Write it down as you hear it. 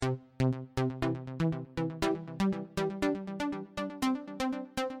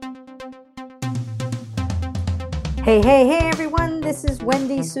Hey everyone, this is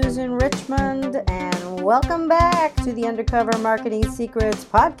Wendy Susan Richmond, and welcome back to the Undercover Marketing Secrets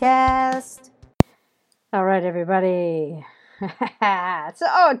podcast. All right, everybody.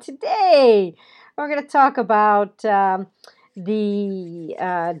 So today we're going to talk about the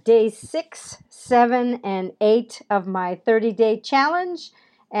day 6, 7, and 8 of my 30-day challenge.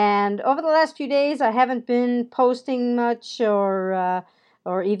 And over the last few days, I haven't been posting much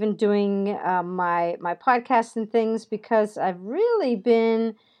or even doing my podcasts and things because I've really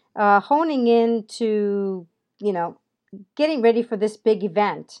been honing in to, getting ready for this big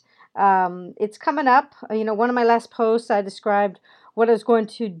event. It's coming up. One of my last posts, I described what I was going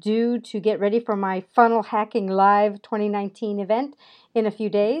to do to get ready for my Funnel Hacking Live 2019 event in a few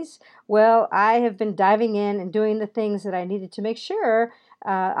days. Well, I have been diving in and doing the things that I needed to make sure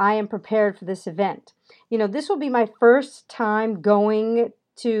I am prepared for this event. This will be my first time going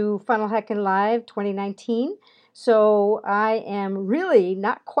to Funnel Hacking Live 2019. So I am really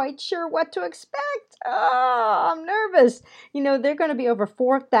not quite sure what to expect. Oh, I'm nervous. There are going to be over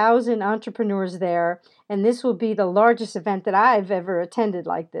 4,000 entrepreneurs there, and this will be the largest event that I've ever attended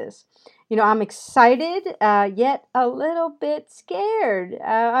like this. I'm excited, yet a little bit scared.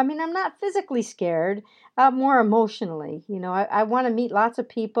 I'm not physically scared, more emotionally. I want to meet lots of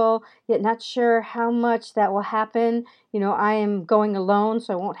people, yet not sure how much that will happen. I am going alone,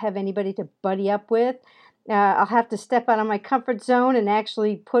 so I won't have anybody to buddy up with. I'll have to step out of my comfort zone and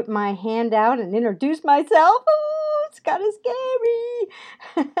actually put my hand out and introduce myself. Oh, it's kind of scary.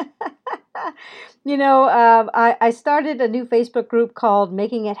 I started a new Facebook group called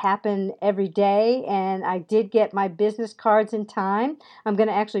Making It Happen Every Day, and I did get my business cards in time. I'm going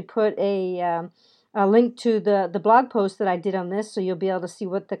to actually put a link to the blog post that I did on this, so you'll be able to see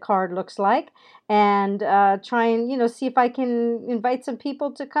what the card looks like, and try and see if I can invite some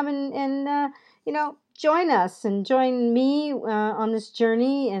people to come and join us and join me on this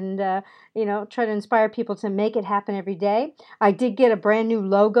journey, and try to inspire people to make it happen every day. I did get a brand new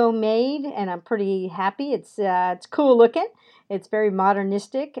logo made, and I'm pretty happy. It's cool looking. It's very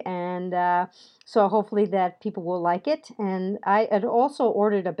modernistic, and so hopefully that people will like it. And I had also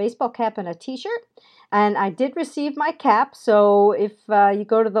ordered a baseball cap and a t-shirt, and I did receive my cap. So if you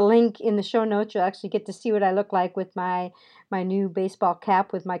go to the link in the show notes, you'll actually get to see what I look like with my new baseball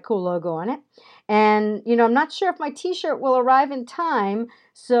cap with my cool logo on it. And, I'm not sure if my t-shirt will arrive in time.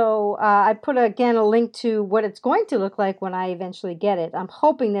 So I put, again, a link to what it's going to look like when I eventually get it. I'm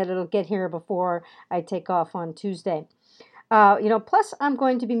hoping that it'll get here before I take off on Tuesday. Plus I'm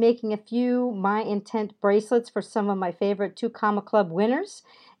going to be making a few My Intent bracelets for some of my favorite 2 Comma Club winners.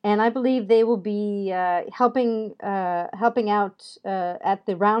 And I believe they will be helping out at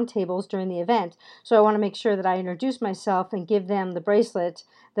the roundtables during the event. So I want to make sure that I introduce myself and give them the bracelet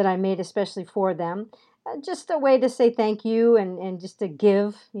that I made especially for them. Just a way to say thank you and just to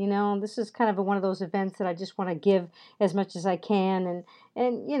give. This is kind of one of those events that I just want to give as much as I can,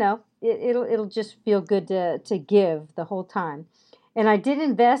 and it'll just feel good to give the whole time. And I did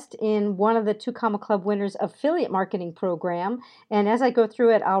invest in one of the 2 Comma Club winners' affiliate marketing program. And as I go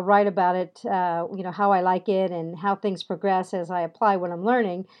through it, I'll write about it, how I like it and how things progress as I apply what I'm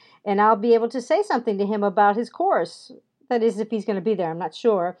learning. And I'll be able to say something to him about his course. That is, if he's going to be there, I'm not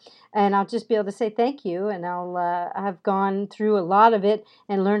sure. And I'll just be able to say thank you. And I've gone through a lot of it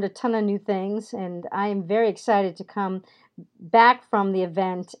and learned a ton of new things. And I am very excited to come back from the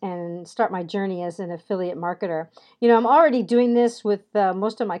event and start my journey as an affiliate marketer. I'm already doing this with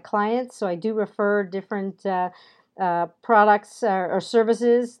most of my clients, so I do refer different products or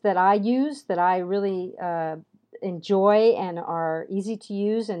services that I use that I really enjoy and are easy to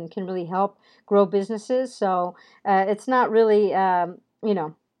use and can really help grow businesses. So it's not really,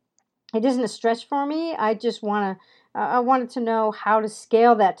 it isn't a stretch for me. I wanted to know how to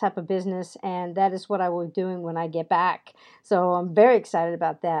scale that type of business, and that is what I will be doing when I get back. So I'm very excited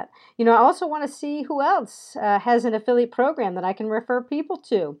about that. I also want to see who else has an affiliate program that I can refer people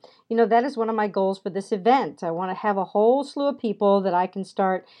to. That is one of my goals for this event. I want to have a whole slew of people that I can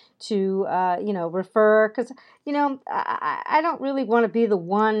start to, refer, because, I don't really want to be the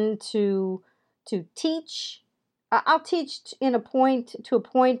one to teach. I'll teach in a point,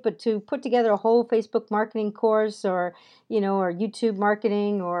 but to put together a whole Facebook marketing course or YouTube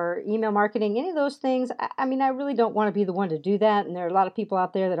marketing or email marketing, any of those things, I really don't want to be the one to do that. And there are a lot of people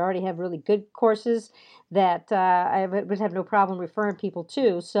out there that already have really good courses that I would have no problem referring people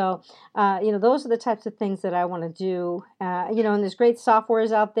to. So, those are the types of things that I want to do. And there's great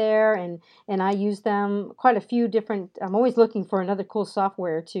softwares out there, and I use them quite a few different. I'm always looking for another cool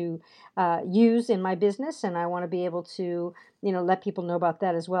software to use in my business, and I want to be be able to, let people know about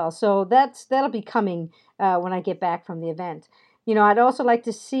that as well. So that'll be coming when I get back from the event. I'd also like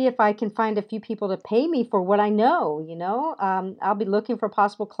to see if I can find a few people to pay me for what I know. I'll be looking for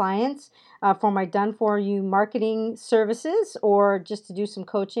possible clients for my done-for-you marketing services, or just to do some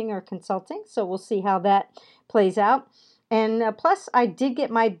coaching or consulting. So we'll see how that plays out. And plus, I did get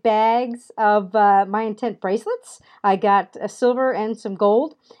my bags of My Intent bracelets. I got a silver and some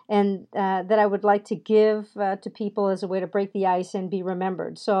gold, and that I would like to give to people as a way to break the ice and be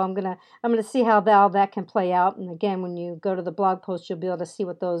remembered. So I'm gonna see how that can play out. And again, when you go to the blog post, you'll be able to see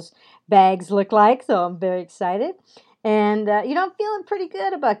what those bags look like. So I'm very excited. And, I'm feeling pretty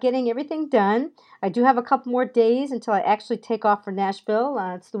good about getting everything done. I do have a couple more days until I actually take off for Nashville.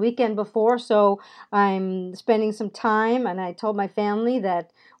 It's the weekend before, so I'm spending some time. And I told my family that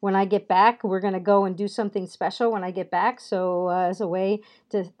when I get back, we're going to go and do something special when I get back. So as a way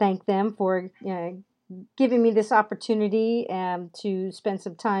to thank them for giving me this opportunity to spend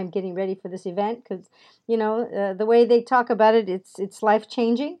some time getting ready for this event. Because, the way they talk about it, it's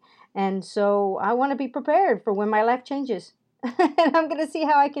life-changing. And so I want to be prepared for when my life changes. And I'm going to see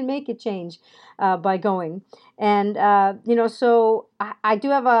how I can make it change by going. And, so I do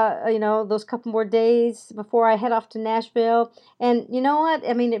have those couple more days before I head off to Nashville. And you know what?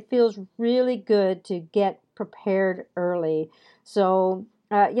 I mean, it feels really good to get prepared early. So,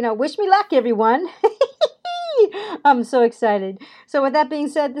 wish me luck, everyone. I'm so excited. So with that being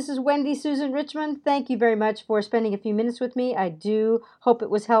said, this is Wendy Susan Richmond. Thank you very much for spending a few minutes with me. I do hope it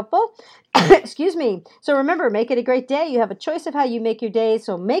was helpful. Excuse me. So remember, make it a great day. You have a choice of how you make your day,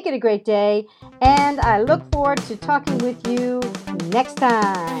 so make it a great day. And I look forward to talking with you next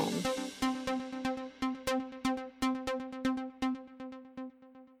time.